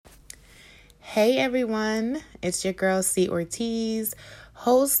Hey everyone, it's your girl C. Ortiz,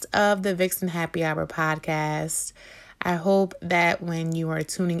 host of the Vixen Happy Hour podcast. I hope that when you are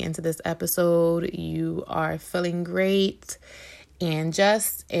tuning into this episode, you are feeling great and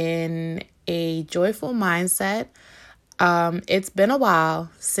just in a joyful mindset. It's been a while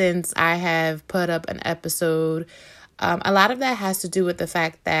since I have put up an episode. A lot of that has to do with the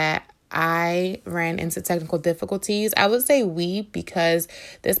fact that I ran into technical difficulties. I would say we, because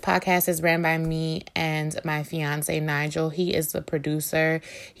this podcast is ran by me and my fiance, Nigel. He is the producer.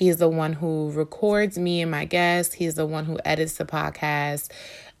 He's the one who records me and my guests. He's the one who edits the podcast.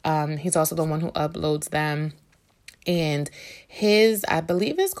 He's also the one who uploads them. And his, I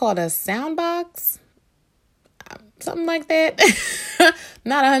believe it's called a soundbox, something like that.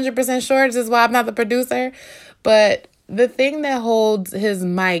 Not 100% sure. This is why I'm not the producer. But the thing that holds his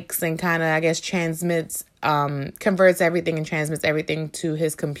mics and kind of, I guess, transmits, converts everything and transmits everything to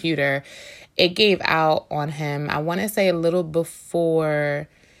his computer, it gave out on him, I want to say a little before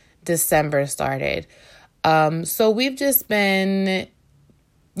December started. So we've just been,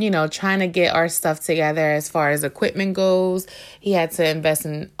 trying to get our stuff together as far as equipment goes. He had to invest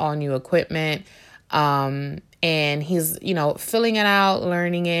in all new equipment. And he's, filling it out,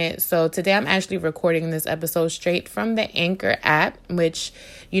 learning it. So today I'm actually recording this episode straight from the Anchor app, which,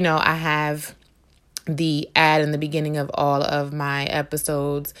 I have the ad in the beginning of all of my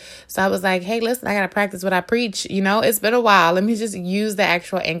episodes. So I was like, hey, listen, I got to practice what I preach. It's been a while. Let me just use the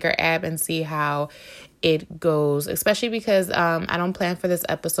actual Anchor app and see how it goes, especially because I don't plan for this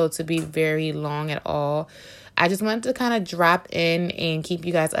episode to be very long at all. I just wanted to kind of drop in and keep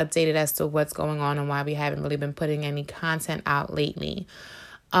you guys updated as to what's going on and why we haven't really been putting any content out lately.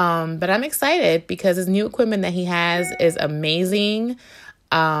 But I'm excited because his new equipment that he has is amazing.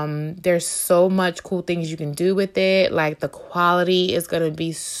 There's so much cool things you can do with it. Like the quality is going to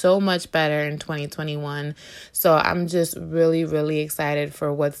be so much better in 2021. So I'm just really, really excited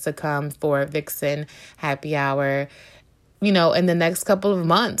for what's to come for Vixen Happy Hour, in the next couple of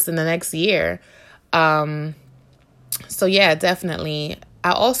months, in the next year. So yeah, definitely.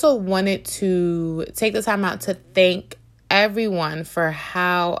 I also wanted to take the time out to thank everyone for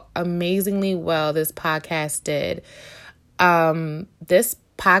how amazingly well this podcast did. This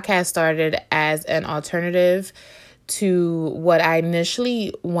podcast started as an alternative to what I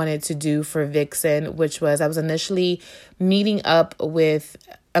initially wanted to do for Vixen, which was I was initially meeting up with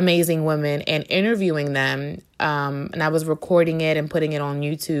amazing women and interviewing them. And I was recording it and putting it on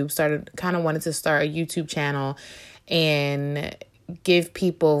YouTube. Wanted to start a YouTube channel and give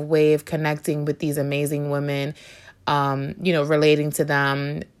people a way of connecting with these amazing women, relating to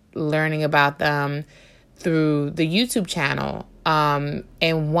them, learning about them through the YouTube channel.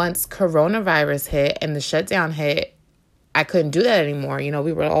 And once coronavirus hit and the shutdown hit, I couldn't do that anymore.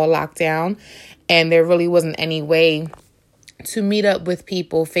 We were all locked down and there really wasn't any way to meet up with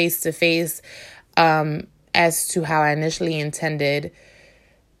people face to face, as to how I initially intended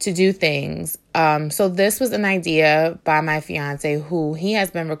to do things. So this was an idea by my fiance, he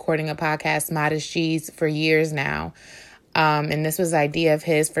has been recording a podcast, Modest G's, for years now. And this was an idea of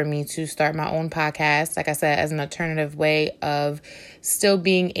his for me to start my own podcast, like I said, as an alternative way of still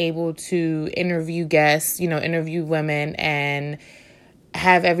being able to interview guests, interview women and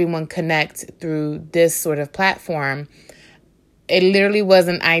have everyone connect through this sort of platform. It literally was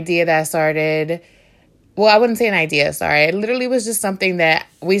an idea that I started. Well, I wouldn't say an idea, sorry. It literally was just something that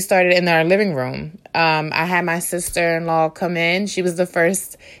we started in our living room. I had my sister-in-law come in. She was the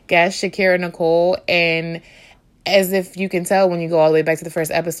first guest, Shakira Nicole. And as if you can tell when you go all the way back to the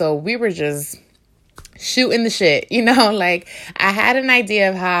first episode, we were just shooting the shit, I had an idea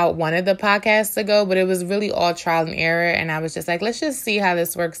of how I wanted the podcast to go, but it was really all trial and error. And I was just like, let's just see how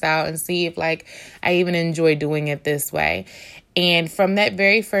this works out and see if I even enjoy doing it this way. And from that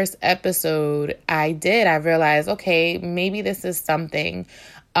very first episode I realized, okay, maybe this is something.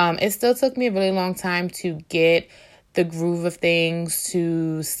 It still took me a really long time to get the groove of things,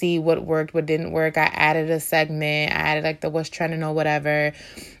 to see what worked, what didn't work. I added a segment. I added the what's trending or whatever,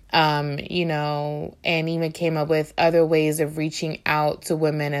 and even came up with other ways of reaching out to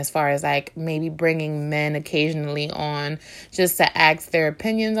women as far as maybe bringing men occasionally on just to ask their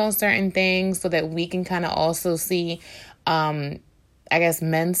opinions on certain things so that we can kind of also see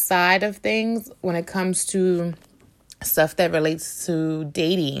men's side of things when it comes to stuff that relates to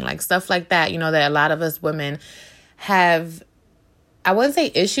dating, stuff like that, that a lot of us women have, I wouldn't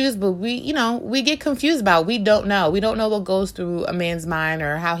say issues, but we get confused about. We don't know what goes through a man's mind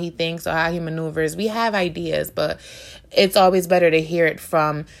or how he thinks or how he maneuvers. We have ideas, but it's always better to hear it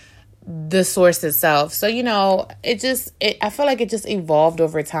from the source itself. So, I feel like it just evolved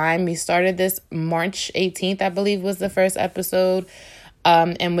over time. We started this March 18th, I believe was the first episode.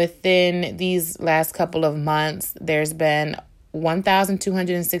 And within these last couple of months, there's been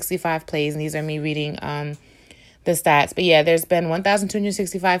 1,265 plays. And these are me reading the stats. But yeah, there's been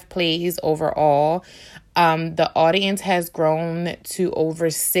 1,265 plays overall. The audience has grown to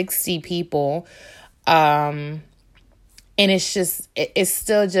over 60 people. And it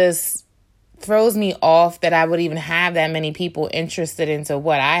still just throws me off that I would even have that many people interested into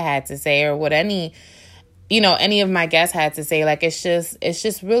what I had to say or what any of my guests had to say. Like, it's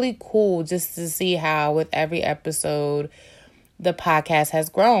just really cool just to see how with every episode the podcast has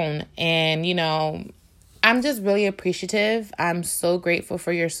grown. And, I'm just really appreciative. I'm so grateful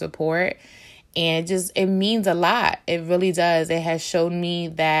for your support. And it means a lot. It really does. It has shown me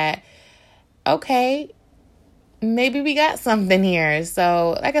that, okay, maybe we got something here.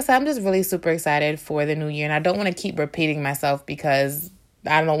 So, like I said, I'm just really super excited for the new year. And I don't want to keep repeating myself because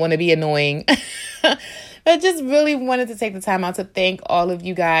I don't want to be annoying. I just really wanted to take the time out to thank all of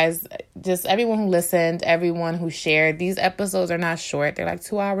you guys, just everyone who listened, everyone who shared. These episodes are not short. They're like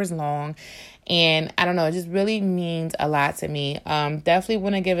 2 hours long. And I don't know, it just really means a lot to me. Definitely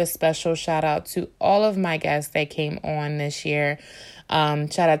want to give a special shout out to all of my guests that came on this year.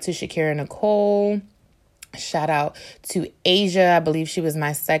 Shout out to Shakira Nicole. Shout out to Asia. I believe she was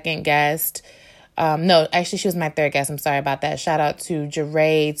my second guest. No, actually, she was my third guest. I'm sorry about that. Shout out to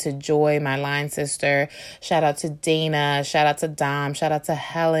Jeray, to Joy, my line sister. Shout out to Dana. Shout out to Dom. Shout out to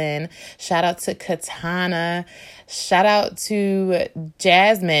Helen. Shout out to Katana. Shout out to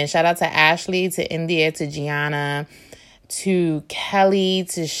Jasmine. Shout out to Ashley, to India, to Gianna, to Kelly,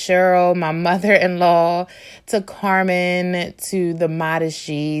 to Cheryl, my mother-in-law, to Carmen, to the Modest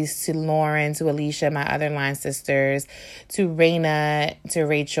G's, to Lauren, to Alicia, my other line sisters, to Raina, to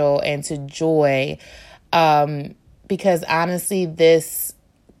Rachel, and to Joy. Because honestly, this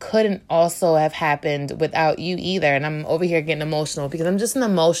couldn't also have happened without you either. And I'm over here getting emotional because I'm just an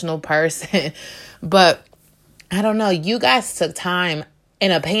emotional person. But I don't know, you guys took time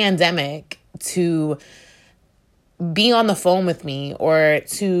in a pandemic to be on the phone with me or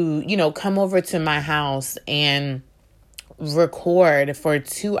to, come over to my house and record for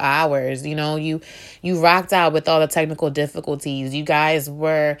 2 hours. You rocked out with all the technical difficulties. You guys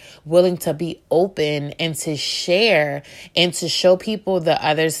were willing to be open and to share and to show people the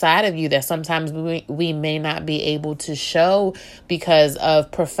other side of you that sometimes we may not be able to show because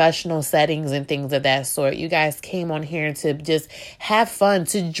of professional settings and things of that sort. You guys came on here to just have fun,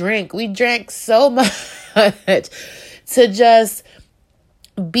 to drink. We drank so much to just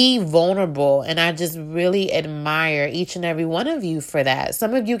be vulnerable. And I just really admire each and every one of you for that.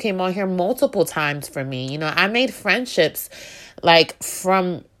 Some of you came on here multiple times for me. I made friendships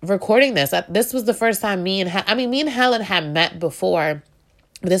from recording this. This was the first time me and Helen had met before.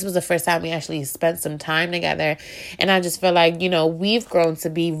 This was the first time we actually spent some time together. And I just feel like, we've grown to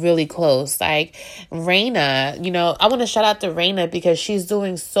be really close. Like Raina, I want to shout out to Raina because she's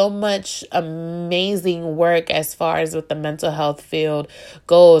doing so much amazing work as far as with the mental health field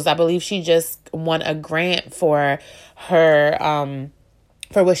goes. I believe she just won a grant for her,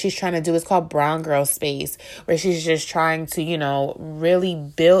 for what she's trying to do. It's called Brown Girl Space, where she's just trying to, really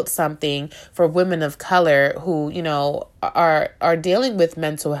build something for women of color who, are dealing with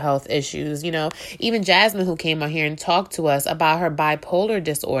mental health issues. Even Jasmine, who came on here and talked to us about her bipolar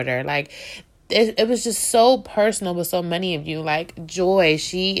disorder. It was just so personal with so many of you. Like Joy,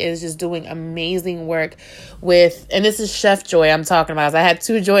 she is just doing amazing work with, and this is Chef Joy I'm talking about. I had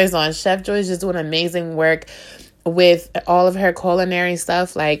two Joys on. Chef Joy is just doing amazing work with all of her culinary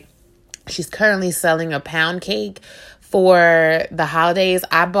stuff. Like, she's currently selling a pound cake for the holidays.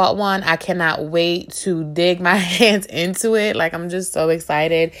 I bought one. I cannot wait to dig my hands into it. I'm just so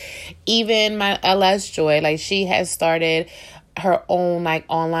excited. Even my LS Joy, she has started her own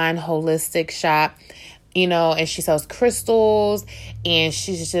online holistic shop, and she sells crystals, and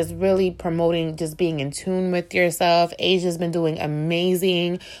she's just really promoting just being in tune with yourself. Asia's been doing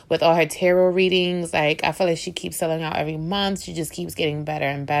amazing with all her tarot readings. I feel like she keeps selling out every month. She just keeps getting better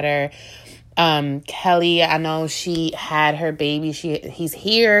and better. Kelly, I know she had her baby. He's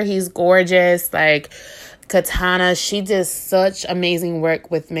here. He's gorgeous. Katana, she does such amazing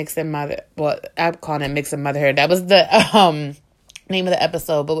work with Mix and Mother. Well, I'm calling it Mix and Motherhood. That was the name of the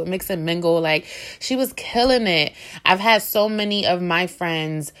episode. But with Mix and Mingle, she was killing it. I've had so many of my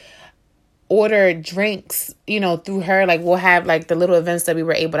friends order drinks, through her. We'll have the little events that we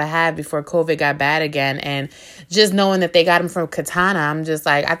were able to have before COVID got bad again. And just knowing that they got them from Katana, I'm just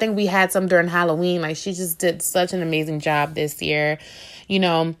I think we had some during Halloween. She just did such an amazing job this year.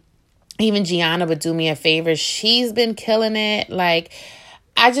 Even Gianna would do me a favor. She's been killing it. Like,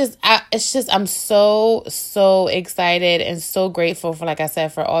 I'm so excited and so grateful for, like I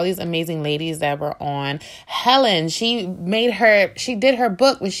said, for all these amazing ladies that were on. Helen, she did her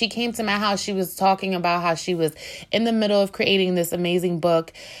book. When she came to my house, she was talking about how she was in the middle of creating this amazing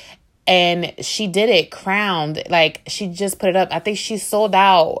book. And she did it, Crowned. Like, she just put it up. I think she sold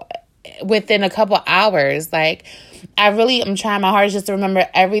out within a couple hours. Like, I really am trying my hardest just to remember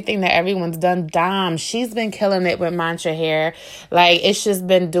everything that everyone's done. Dom, she's been killing it with Mantra Hair. Like, it's just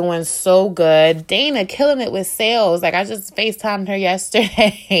been doing so good. Dana killing it with sales. Like, I just FaceTimed her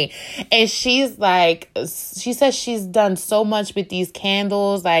yesterday. And she's like, she says she's done so much with these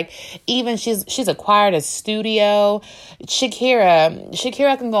candles. Like, even she's acquired a studio.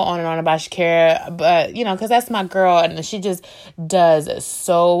 Shakira can go on and on about Shakira, but, you know, because that's my girl. And she just does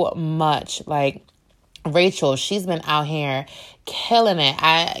so much. Like, Rachel, she's been out here killing it.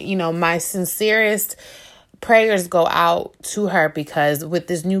 My sincerest prayers go out to her, because with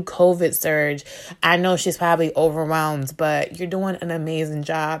this new COVID surge, I know she's probably overwhelmed, but you're doing an amazing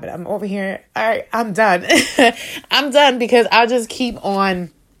job. And I'm over here. All right, I'm done. I'm done, because I'll just keep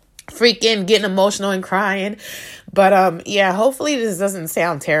on freaking getting emotional and crying. But yeah, hopefully this doesn't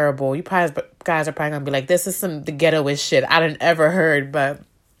sound terrible. You guys are probably gonna be like, this is the ghettoest shit I done ever heard, but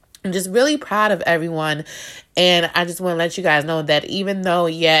I'm just really proud of everyone. And I just want to let you guys know that even though,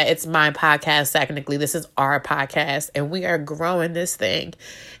 yeah, it's my podcast, technically, this is our podcast, and we are growing this thing.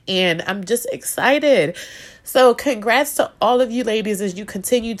 And I'm just excited. So congrats to all of you ladies as you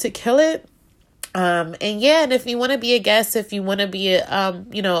continue to kill it. And if you want to be a guest, if you want to be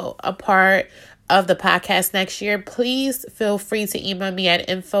a part of the podcast next year, please feel free to email me at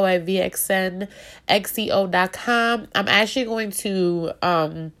info@vxnxco.com. I'm actually going to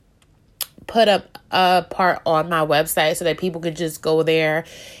put up a part on my website so that people could just go there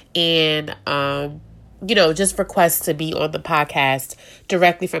and just request to be on the podcast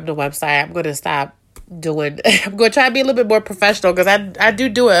directly from the website. I'm going to stop doing I'm going to try to be a little bit more professional, because I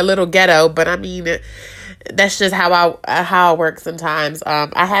do it a little ghetto, but I mean, that's just how I work sometimes.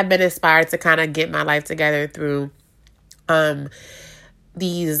 I have been inspired to kind of get my life together through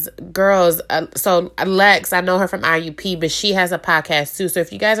these girls. So Lex, I know her from IUP, but she has a podcast too. So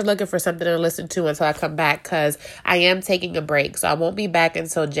if you guys are looking for something to listen to until I come back, because I am taking a break, so I won't be back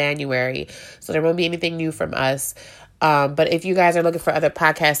until January. So there won't be anything new from us. But if you guys are looking for other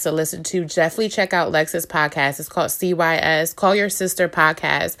podcasts to listen to, definitely check out Lex's podcast. It's called CYS, Call Your Sister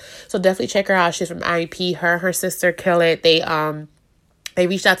Podcast. So definitely check her out. She's from IUP. Her sister kill it. They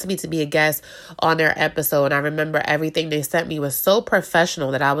reached out to me to be a guest on their episode. And I remember everything they sent me was so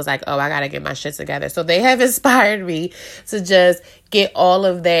professional that I was like, oh, I got to get my shit together. So they have inspired me to just get all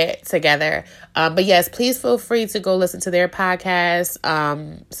of that together. But yes, please feel free to go listen to their podcast.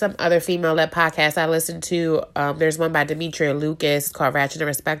 Some other female-led podcasts I listen to. There's one by Demetria Lucas called Ratchet and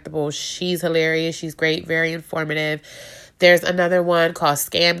Respectable. She's hilarious. She's great. Very informative. There's another one called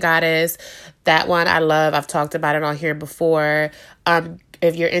Scam Goddess. That one I love. I've talked about it on here before.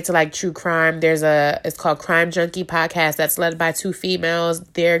 If you're into like true crime, it's called Crime Junkie Podcast. That's led by two females.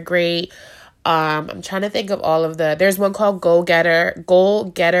 They're great. I'm trying to think of there's one called Goal Getter.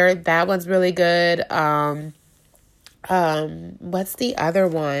 That one's really good. What's the other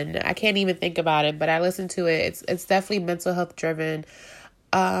one? I can't even think about it, but I listen to it. It's definitely mental health driven.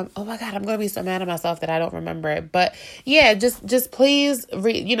 Oh my God, I'm going to be so mad at myself that I don't remember it. But yeah, just please,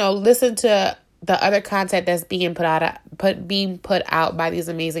 listen to the other content that's being put out by these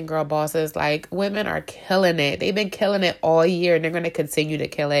amazing girl bosses. Like, women are killing it. They've been killing it all year, and they're going to continue to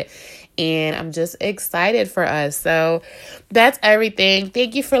kill it. And I'm just excited for us. So that's everything.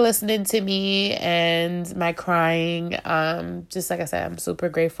 Thank you for listening to me and my crying. Just like I said, I'm super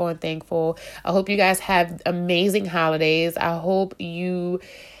grateful and thankful. I hope you guys have amazing holidays. I hope you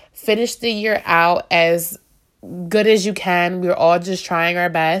finish the year out as good as you can. We're all just trying our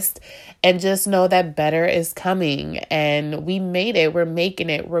best, and just know that better is coming, and we made it. We're making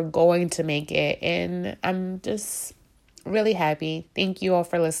it. We're going to make it. And I'm just really happy. Thank you all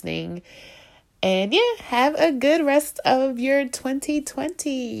for listening. And yeah, have a good rest of your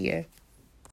 2020.